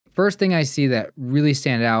First thing I see that really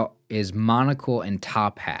stand out is monocle and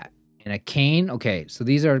top hat. And a cane, okay, so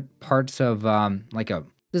these are parts of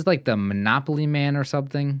this is like the Monopoly Man or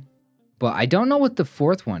something. But I don't know what the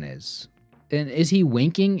fourth one is. And is he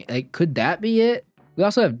winking? Like, could that be it? We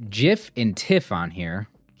also have Jif and Tiff on here.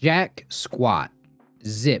 Jack, squat.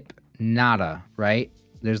 Zip, nada, right?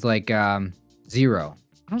 There's like 0.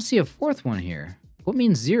 I don't see a fourth one here. What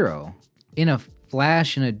means 0? In a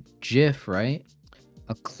flash and a GIF, right?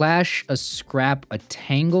 A clash, a scrap, a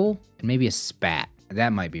tangle, and maybe a spat.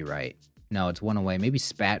 That might be right. No, it's one away. Maybe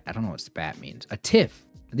spat. I don't know what spat means. A tiff.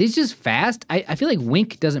 Are these just fast? I feel like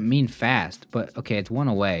wink doesn't mean fast, but okay, it's one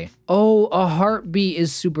away. Oh, a heartbeat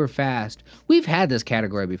is super fast. We've had this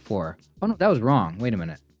category before. Oh no, that was wrong. Wait a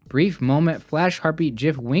minute. Brief, moment, flash, heartbeat,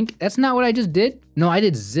 GIF, wink. That's not what I just did? No, I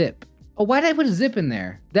did zip. Oh, why did I put a zip in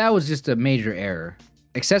there? That was just a major error.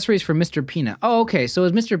 Accessories for Mr. Peanut. Oh, okay, so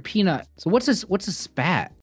it's Mr. Peanut. So what's a spat?